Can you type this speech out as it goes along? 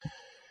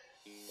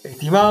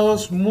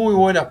Estimados, muy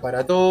buenas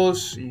para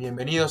todos y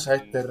bienvenidos a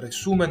este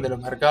resumen de los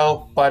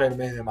mercados para el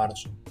mes de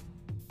marzo.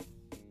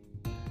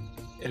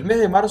 El mes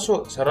de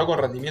marzo cerró con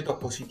rendimientos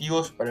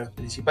positivos para los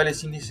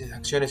principales índices de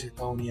acciones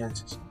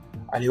estadounidenses.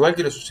 Al igual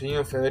que lo sucedido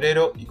en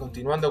febrero y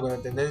continuando con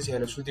la tendencia de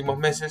los últimos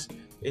meses,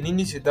 el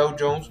índice Dow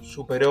Jones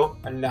superó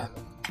al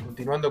Nasdaq,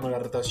 continuando con la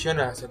rotación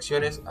a las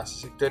acciones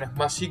hacia sectores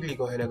más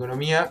cíclicos de la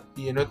economía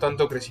y de no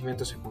tanto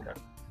crecimiento secular.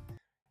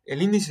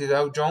 El índice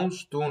Dow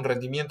Jones tuvo un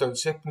rendimiento del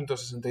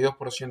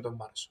 6.62% en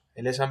marzo.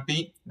 El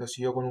S&P lo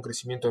siguió con un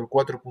crecimiento del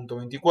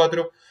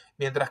 4.24%,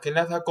 mientras que el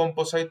Nasdaq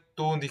Composite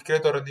tuvo un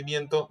discreto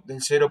rendimiento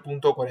del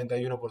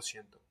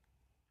 0.41%.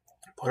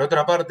 Por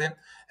otra parte,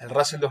 el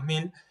Russell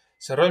 2000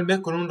 cerró el mes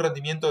con un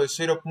rendimiento del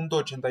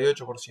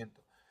 0.88%,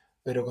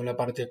 pero con la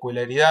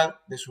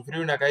particularidad de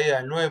sufrir una caída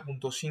del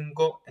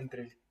 9.5%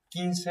 entre el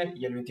 15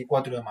 y el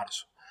 24 de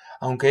marzo.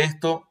 Aunque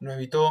esto no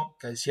evitó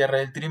que al cierre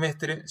del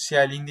trimestre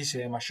sea el índice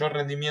de mayor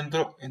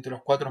rendimiento entre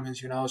los cuatro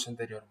mencionados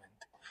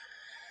anteriormente.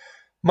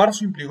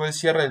 Marzo implicó el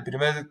cierre del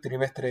primer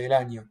trimestre del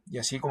año, y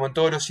así como en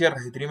todos los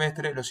cierres de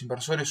trimestre, los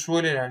inversores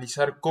suelen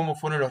analizar cómo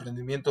fueron los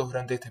rendimientos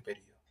durante este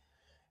periodo.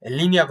 En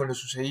línea con lo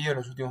sucedido en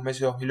los últimos meses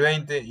de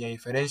 2020, y a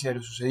diferencia de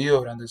lo sucedido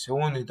durante el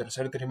segundo y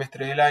tercer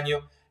trimestre del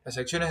año, las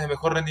acciones de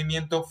mejor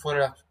rendimiento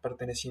fueron las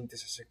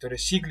pertenecientes a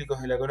sectores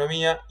cíclicos de la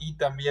economía y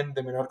también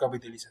de menor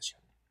capitalización.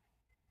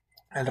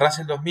 El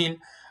Russell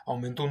 2000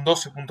 aumentó un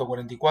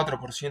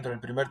 12.44% en el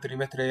primer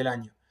trimestre del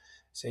año,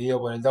 seguido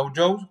por el Dow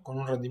Jones con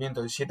un rendimiento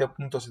del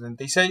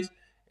 7.76%,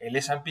 el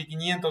S&P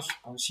 500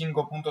 con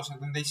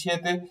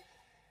 5.77%,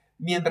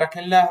 mientras que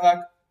el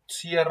Nasdaq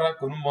cierra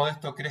con un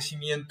modesto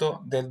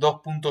crecimiento del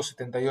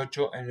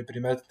 2.78% en el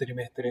primer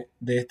trimestre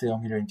de este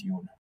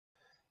 2021.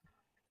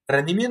 El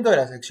rendimiento de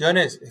las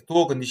acciones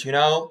estuvo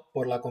condicionado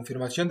por la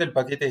confirmación del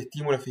paquete de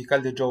estímulo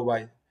fiscal de Joe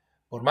Biden.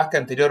 Por más que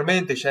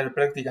anteriormente ya era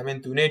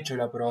prácticamente un hecho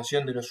la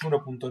aprobación de los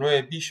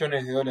 1.9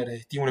 billones de dólares de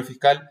estímulo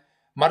fiscal,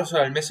 marzo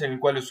era el mes en el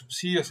cual los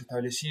subsidios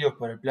establecidos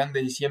por el plan de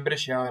diciembre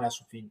llegaban a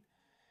su fin.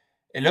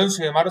 El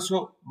 11 de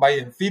marzo,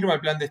 Biden firma el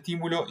plan de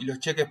estímulo y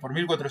los cheques por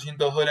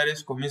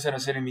 $1.400 comienzan a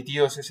ser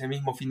emitidos ese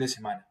mismo fin de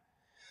semana.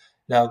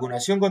 La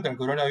vacunación contra el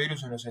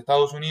coronavirus en los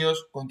Estados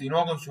Unidos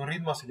continuó con su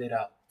ritmo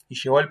acelerado y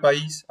llevó al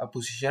país a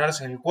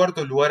posicionarse en el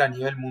cuarto lugar a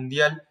nivel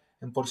mundial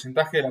en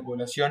porcentaje de la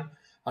población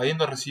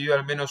habiendo recibido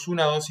al menos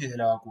una dosis de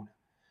la vacuna.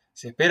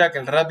 Se espera que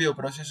el rápido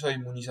proceso de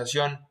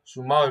inmunización,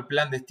 sumado al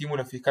plan de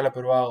estímulo fiscal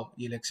aprobado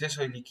y el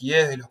exceso de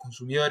liquidez de los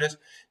consumidores,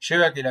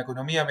 lleve a que la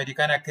economía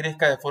americana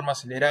crezca de forma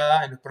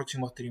acelerada en los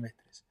próximos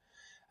trimestres.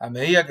 A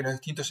medida que los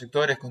distintos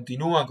sectores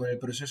continúan con el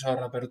proceso de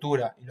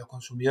reapertura y los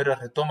consumidores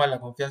retoman la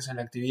confianza en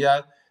la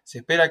actividad, se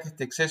espera que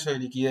este exceso de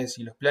liquidez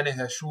y los planes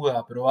de ayuda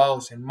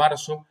aprobados en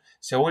marzo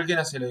se vuelquen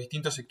hacia los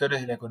distintos sectores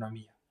de la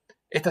economía.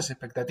 Estas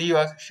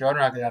expectativas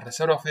llevaron a que la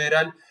Reserva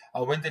Federal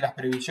aumente las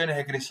previsiones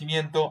de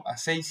crecimiento a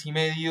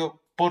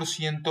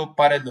 6,5%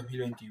 para el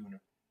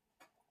 2021.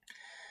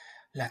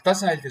 Las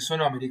tasas del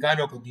Tesoro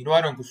americano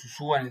continuaron con su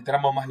suba en el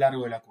tramo más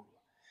largo de la curva,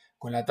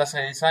 con la tasa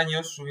de 10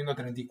 años subiendo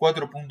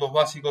 34 puntos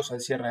básicos al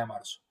cierre de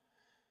marzo.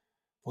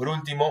 Por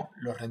último,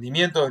 los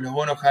rendimientos de los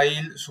bonos high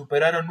yield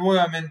superaron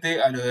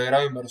nuevamente a los de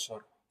grado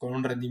inversor, con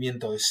un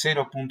rendimiento de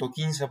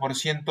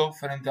 0.15%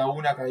 frente a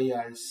una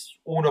caída del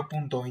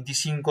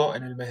 1.25%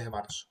 en el mes de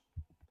marzo.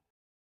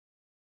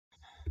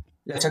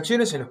 Las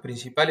acciones en los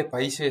principales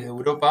países de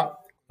Europa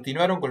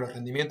continuaron con los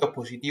rendimientos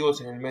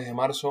positivos en el mes de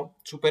marzo,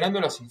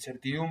 superando las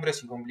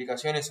incertidumbres y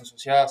complicaciones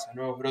asociadas a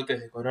nuevos brotes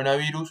de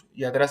coronavirus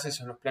y atrasos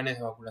en los planes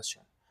de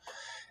vacunación.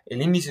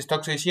 El índice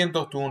Stoxx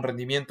 600 tuvo un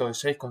rendimiento de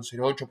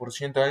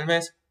 6,08% en el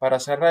mes para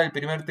cerrar el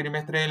primer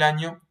trimestre del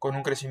año con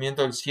un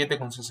crecimiento del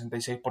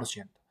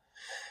 7,66%.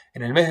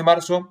 En el mes de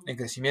marzo, el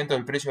crecimiento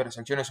del precio de las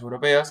acciones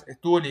europeas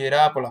estuvo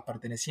liderada por las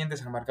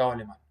pertenecientes al mercado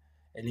alemán.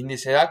 El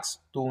índice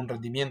DAX tuvo un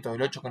rendimiento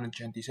del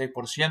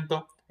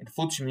 8,86%, el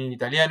FTSE 1000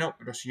 italiano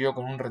prosiguió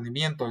con un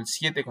rendimiento del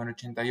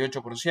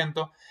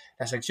 7,88%,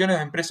 las acciones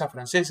de empresas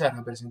francesas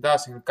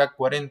representadas en el CAC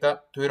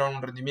 40 tuvieron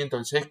un rendimiento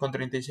del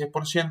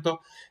 6,36%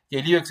 y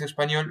el IBEX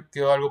español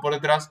quedó algo por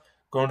detrás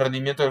con un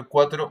rendimiento del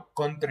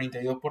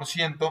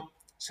 4,32%,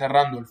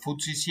 cerrando el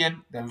FTSE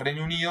 100 del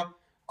Reino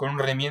Unido con un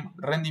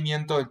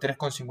rendimiento del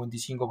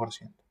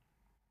 3,55%.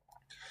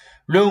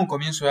 Luego de un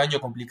comienzo de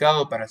año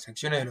complicado para las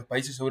acciones de los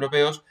países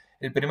europeos,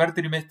 el primer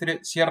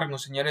trimestre cierra con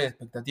señales de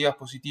expectativas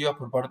positivas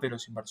por parte de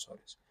los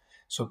inversores.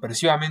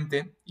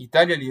 Sorpresivamente,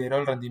 Italia lideró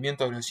el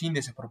rendimiento de los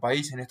índices por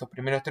país en estos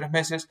primeros 3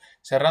 meses,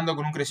 cerrando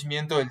con un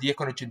crecimiento del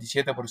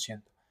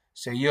 10,87%,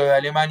 seguido de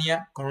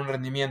Alemania con un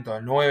rendimiento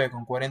del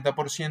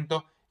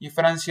 9,40% y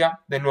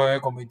Francia del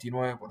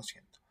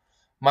 9,29%.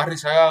 Más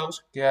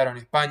rezagados quedaron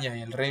España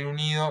y el Reino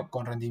Unido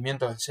con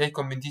rendimientos del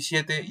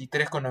 6,27% y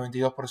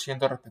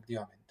 3,92%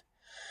 respectivamente.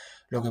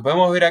 Lo que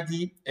podemos ver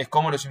aquí es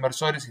cómo los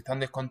inversores están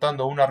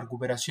descontando una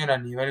recuperación a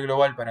nivel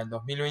global para el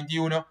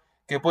 2021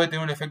 que puede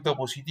tener un efecto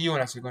positivo en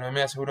las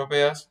economías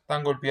europeas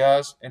tan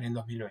golpeadas en el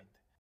 2020.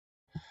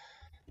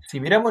 Si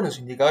miramos los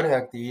indicadores de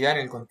actividad en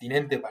el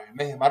continente para el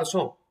mes de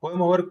marzo,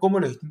 podemos ver cómo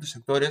los distintos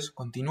sectores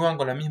continúan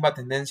con la misma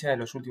tendencia de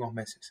los últimos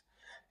meses.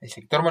 El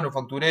sector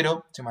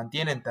manufacturero se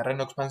mantiene en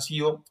terreno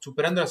expansivo,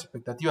 superando las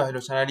expectativas de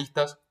los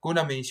analistas con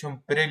una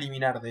medición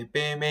preliminar de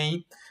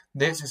PMI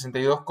de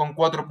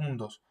 62,4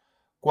 puntos,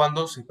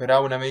 cuando se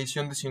esperaba una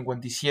medición de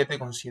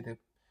 57,7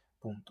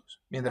 puntos.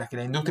 Mientras que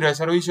la industria de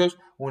servicios,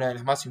 una de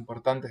las más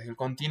importantes del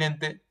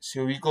continente,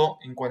 se ubicó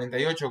en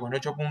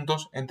 48,8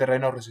 puntos en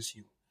terreno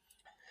recesivo.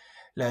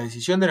 La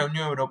decisión de la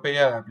Unión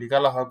Europea de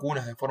aplicar las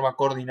vacunas de forma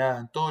coordinada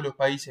en todos los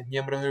países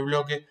miembros del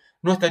bloque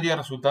no estaría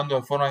resultando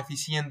de forma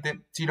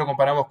eficiente si lo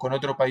comparamos con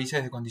otros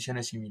países de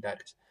condiciones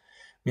similares.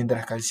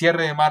 Mientras que al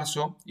cierre de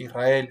marzo,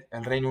 Israel,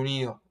 el Reino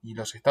Unido y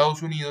los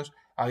Estados Unidos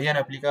habían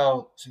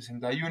aplicado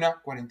 61,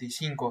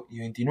 45 y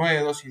 29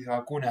 dosis de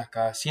vacunas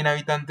cada 100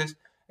 habitantes,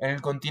 en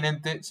el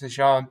continente se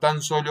llevaban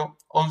tan solo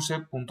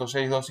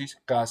 11,6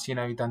 dosis cada 100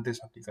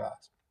 habitantes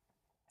aplicadas.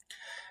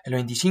 El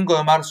 25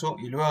 de marzo,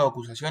 y luego de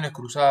acusaciones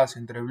cruzadas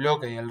entre el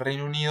bloque y el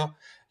Reino Unido,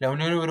 la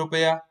Unión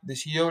Europea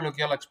decidió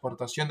bloquear la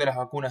exportación de las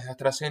vacunas de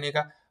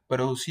AstraZeneca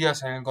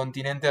producidas en el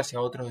continente hacia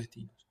otros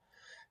destinos.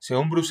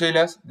 Según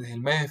Bruselas, desde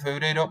el mes de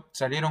febrero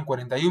salieron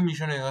 41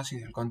 millones de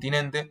dosis del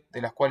continente,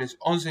 de las cuales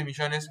 11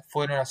 millones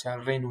fueron hacia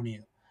el Reino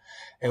Unido.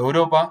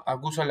 Europa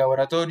acusa al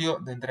laboratorio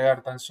de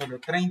entregar tan solo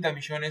 30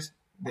 millones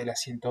de las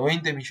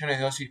 120 millones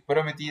de dosis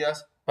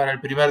prometidas para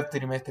el primer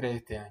trimestre de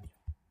este año.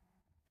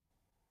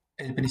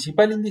 El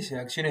principal índice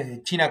de acciones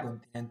de China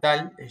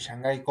continental, el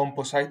Shanghai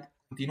Composite,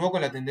 continuó con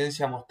la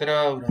tendencia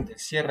mostrada durante el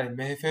cierre del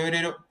mes de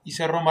febrero y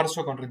cerró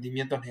marzo con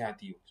rendimientos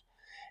negativos.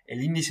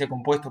 El índice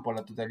compuesto por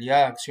la totalidad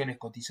de acciones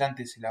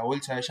cotizantes en la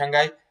Bolsa de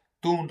Shanghái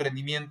tuvo un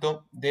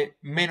rendimiento de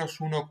menos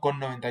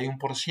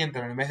 1,91%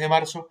 en el mes de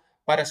marzo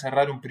para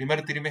cerrar un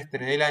primer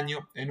trimestre del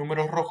año en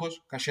números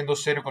rojos, cayendo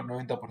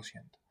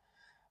 0,90%.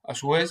 A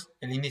su vez,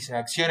 el índice de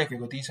acciones que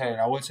cotiza en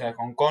la Bolsa de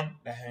Hong Kong,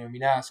 las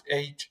denominadas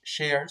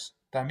H-Shares,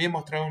 también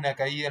mostraron una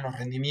caída en los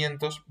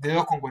rendimientos de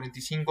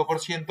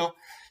 2,45%,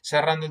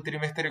 cerrando el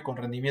trimestre con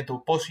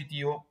rendimiento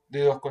positivo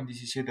de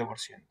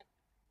 2,17%.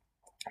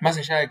 Más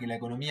allá de que la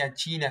economía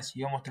china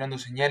siguió mostrando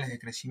señales de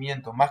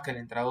crecimiento más que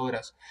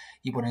alentadoras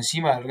y por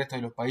encima del resto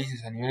de los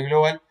países a nivel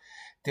global,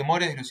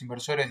 temores de los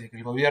inversores de que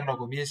el gobierno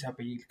comience a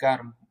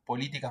aplicar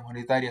políticas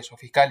monetarias o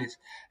fiscales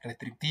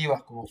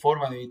restrictivas como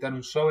forma de evitar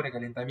un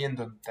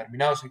sobrecalentamiento en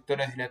determinados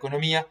sectores de la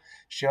economía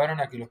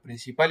llevaron a que los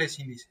principales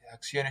índices de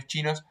acciones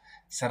chinos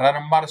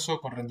cerraran marzo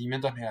con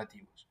rendimientos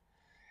negativos.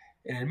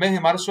 En el mes de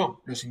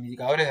marzo, los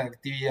indicadores de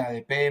actividad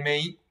de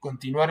PMI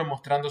continuaron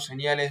mostrando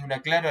señales de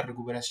una clara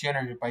recuperación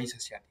en el país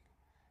asiático.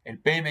 El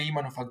PMI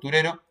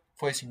manufacturero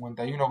fue de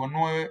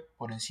 51,9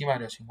 por encima de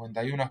los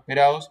 51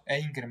 esperados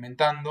e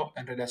incrementando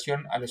en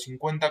relación a los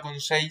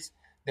 50,6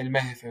 del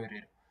mes de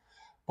febrero.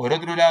 Por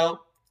otro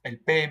lado,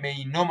 el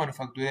PMI no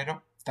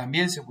manufacturero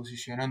también se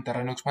posicionó en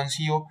terreno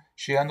expansivo,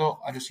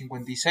 llegando a los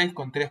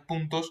 56,3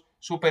 puntos,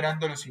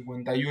 superando los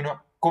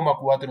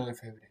 51,4 de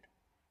febrero.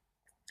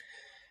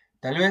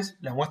 Tal vez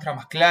la muestra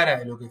más clara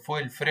de lo que fue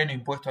el freno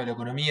impuesto a la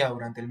economía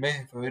durante el mes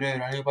de febrero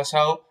del año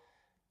pasado,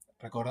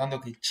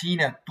 recordando que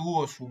China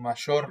tuvo su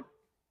mayor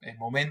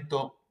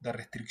momento de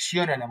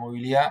restricción a la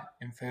movilidad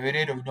en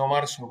febrero y no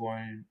marzo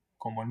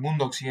como el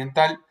mundo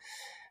occidental,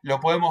 lo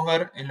podemos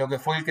ver en lo que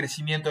fue el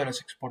crecimiento de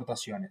las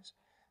exportaciones.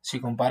 Si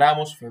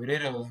comparamos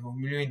febrero de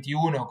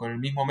 2021 con el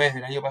mismo mes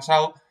del año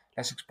pasado,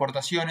 las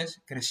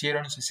exportaciones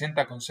crecieron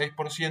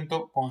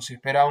 60,6% cuando se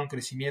esperaba un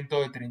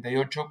crecimiento de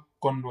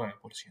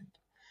 38,9%.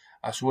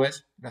 A su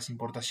vez, las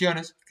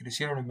importaciones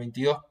crecieron un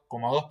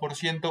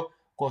 22,2%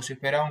 cuando se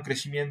esperaba un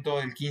crecimiento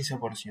del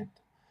 15%.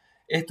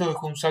 Esto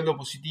dejó un saldo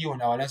positivo en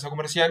la balanza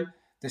comercial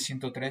de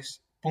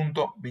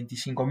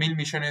 103,25 mil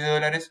millones de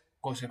dólares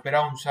cuando se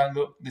esperaba un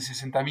saldo de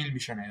 60 mil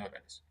millones de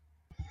dólares.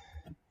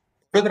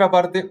 Por otra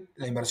parte,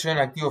 la inversión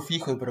en activo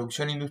fijo y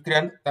producción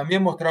industrial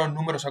también mostraron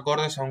números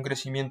acordes a un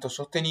crecimiento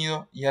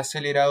sostenido y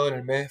acelerado en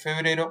el mes de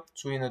febrero,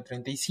 subiendo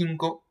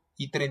 35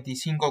 y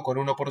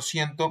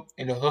 35,1%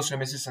 en los 12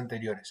 meses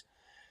anteriores.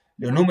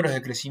 Los números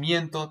de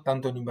crecimiento,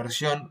 tanto en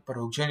inversión,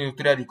 producción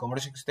industrial y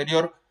comercio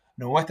exterior,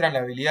 nos muestran la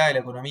habilidad de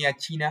la economía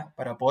china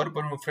para poder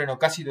poner un freno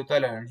casi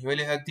total a los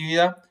niveles de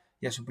actividad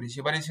y a sus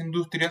principales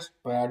industrias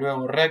para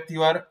luego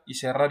reactivar y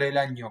cerrar el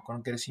año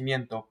con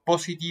crecimiento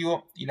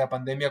positivo y la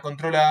pandemia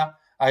controlada,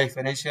 a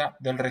diferencia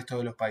del resto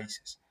de los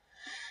países.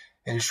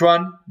 El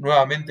yuan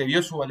nuevamente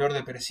vio su valor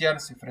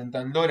depreciarse frente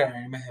al dólar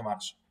en el mes de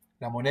marzo.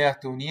 La moneda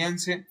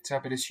estadounidense se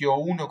apreció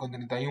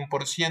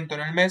 1,31%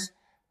 en el mes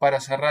para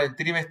cerrar el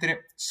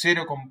trimestre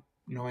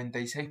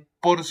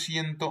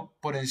 0,96%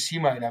 por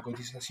encima de la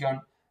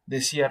cotización de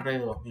cierre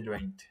de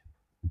 2020.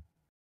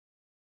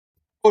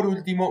 Por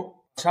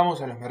último, pasamos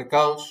a los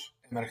mercados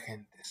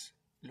emergentes.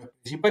 Los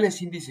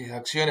principales índices de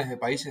acciones de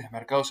países de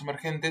mercados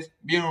emergentes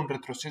vieron un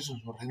retroceso en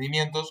sus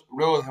rendimientos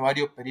luego de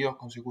varios periodos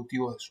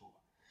consecutivos de suba.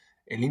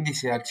 El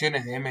índice de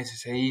acciones de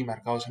MSCI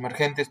Mercados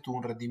Emergentes tuvo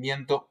un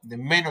rendimiento de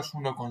menos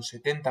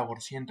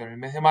 1,70% en el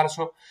mes de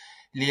marzo,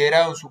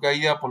 liderado en su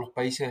caída por los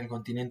países del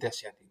continente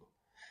asiático.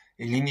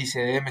 El índice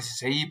de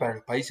MSCI para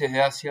los países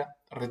de Asia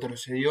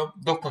retrocedió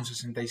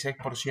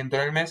 2,66% en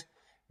el mes,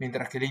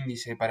 mientras que el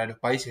índice para los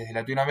países de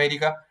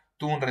Latinoamérica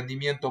tuvo un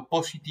rendimiento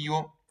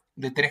positivo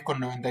de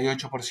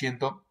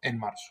 3,98% en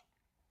marzo.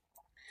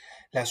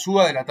 La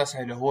suba de la tasa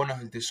de los bonos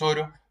del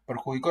Tesoro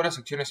perjudicó las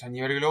acciones a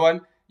nivel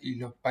global y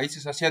los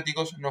países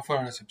asiáticos no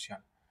fueron la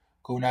excepción.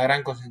 Con una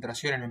gran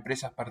concentración en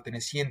empresas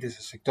pertenecientes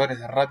a sectores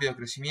de rápido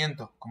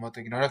crecimiento como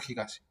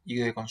tecnológicas y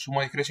de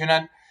consumo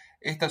discrecional,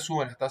 esta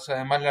suba en las tasas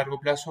de más largo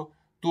plazo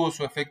tuvo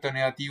su efecto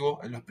negativo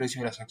en los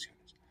precios de las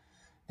acciones.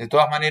 De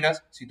todas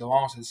maneras, si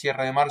tomamos el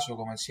cierre de marzo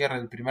como el cierre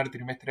del primer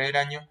trimestre del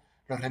año,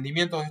 los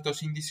rendimientos de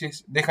estos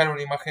índices dejan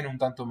una imagen un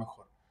tanto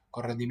mejor,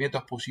 con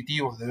rendimientos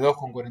positivos de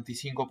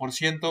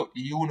 2,45%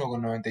 y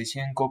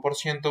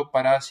 1,95%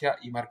 para Asia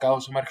y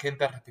mercados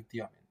emergentes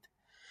respectivamente.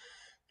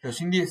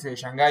 Los índices de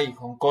Shanghái y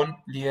Hong Kong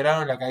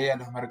lideraron la caída de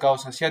los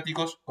mercados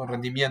asiáticos con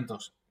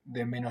rendimientos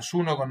de menos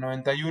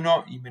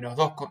 1,91 y menos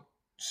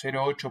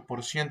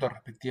 2,08%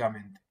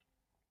 respectivamente.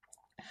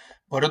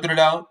 Por otro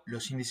lado,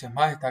 los índices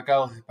más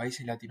destacados de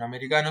países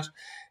latinoamericanos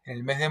en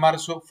el mes de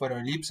marzo fueron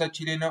el IPSA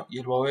chileno y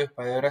el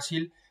Bovespa de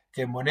Brasil,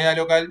 que en moneda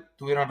local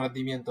tuvieron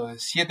rendimientos de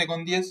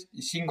 7,10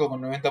 y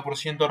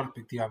 5,90%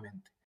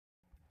 respectivamente.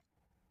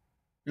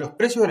 Los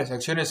precios de las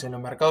acciones en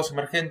los mercados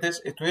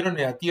emergentes estuvieron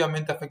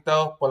negativamente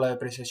afectados por la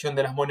depreciación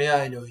de las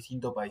monedas de los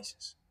distintos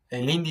países.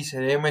 El índice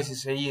de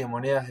MSCI de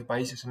monedas de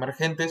países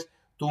emergentes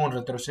tuvo un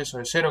retroceso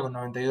de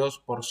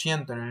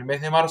 0,92% en el mes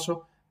de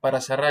marzo para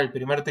cerrar el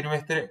primer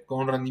trimestre con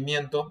un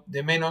rendimiento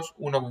de menos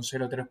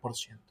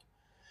 1,03%.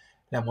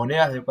 Las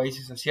monedas de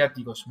países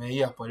asiáticos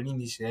medidas por el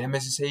índice de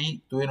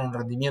MSCI tuvieron un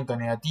rendimiento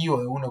negativo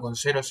de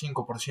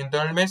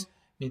 1,05% en el mes,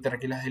 mientras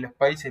que las de los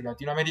países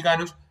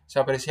latinoamericanos se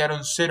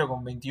apreciaron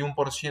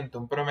 0,21%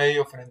 en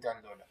promedio frente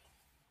al dólar.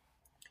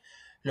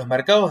 Los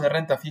mercados de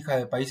renta fija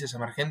de países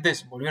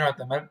emergentes volvieron a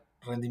tener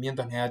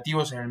rendimientos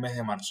negativos en el mes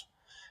de marzo.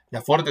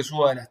 La fuerte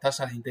suba de las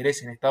tasas de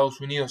interés en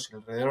Estados Unidos y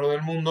alrededor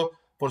del mundo,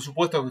 por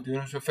supuesto que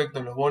tuvieron su efecto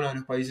en los bonos de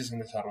los países en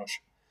desarrollo.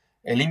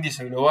 El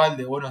índice global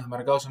de bonos de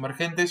mercados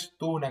emergentes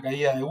tuvo una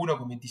caída de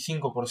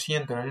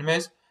 1,25% en el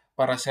mes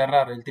para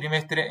cerrar el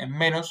trimestre en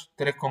menos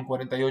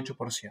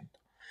 3,48%.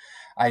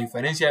 A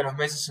diferencia de los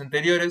meses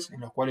anteriores,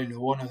 en los cuales los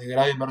bonos de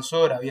grado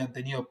inversor habían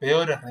tenido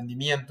peores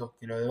rendimientos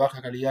que los de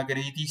baja calidad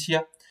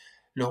crediticia,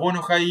 los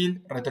bonos high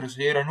yield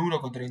retrocedieron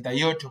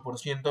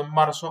 1,38% en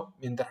marzo,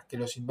 mientras que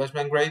los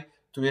investment grade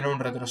tuvieron un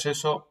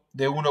retroceso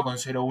de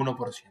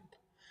 1,01%.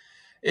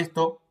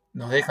 Esto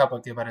nos deja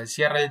que para el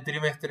cierre del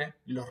trimestre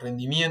los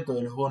rendimientos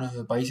de los bonos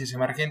de países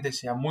emergentes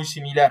sean muy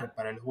similar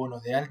para los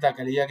bonos de alta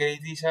calidad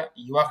crediticia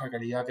y baja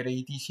calidad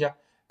crediticia,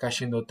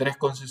 cayendo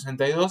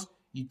 3,62%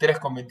 y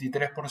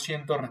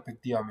 3,23%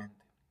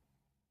 respectivamente.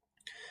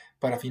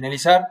 Para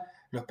finalizar,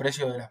 los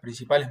precios de las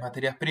principales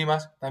materias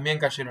primas también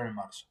cayeron en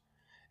marzo.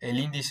 El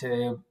índice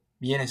de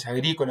bienes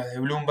agrícolas de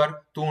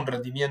Bloomberg tuvo un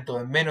rendimiento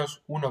de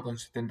menos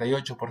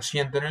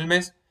 1,78% en el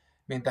mes,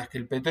 mientras que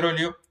el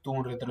petróleo tuvo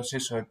un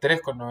retroceso de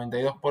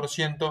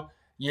 3,92%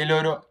 y el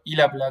oro y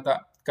la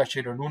plata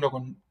cayeron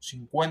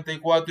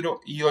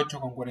 1,54% y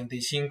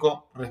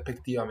 8,45%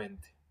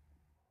 respectivamente.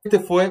 Este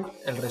fue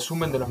el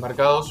resumen de los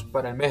mercados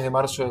para el mes de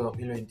marzo de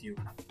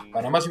 2021.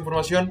 Para más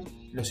información,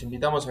 los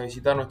invitamos a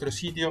visitar nuestro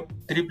sitio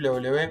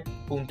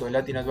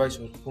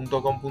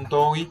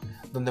www.latinadvisors.com.uy,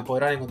 donde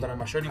podrán encontrar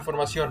mayor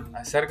información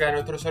acerca de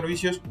nuestros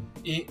servicios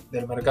y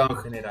del mercado en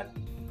general.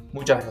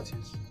 Muchas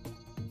gracias.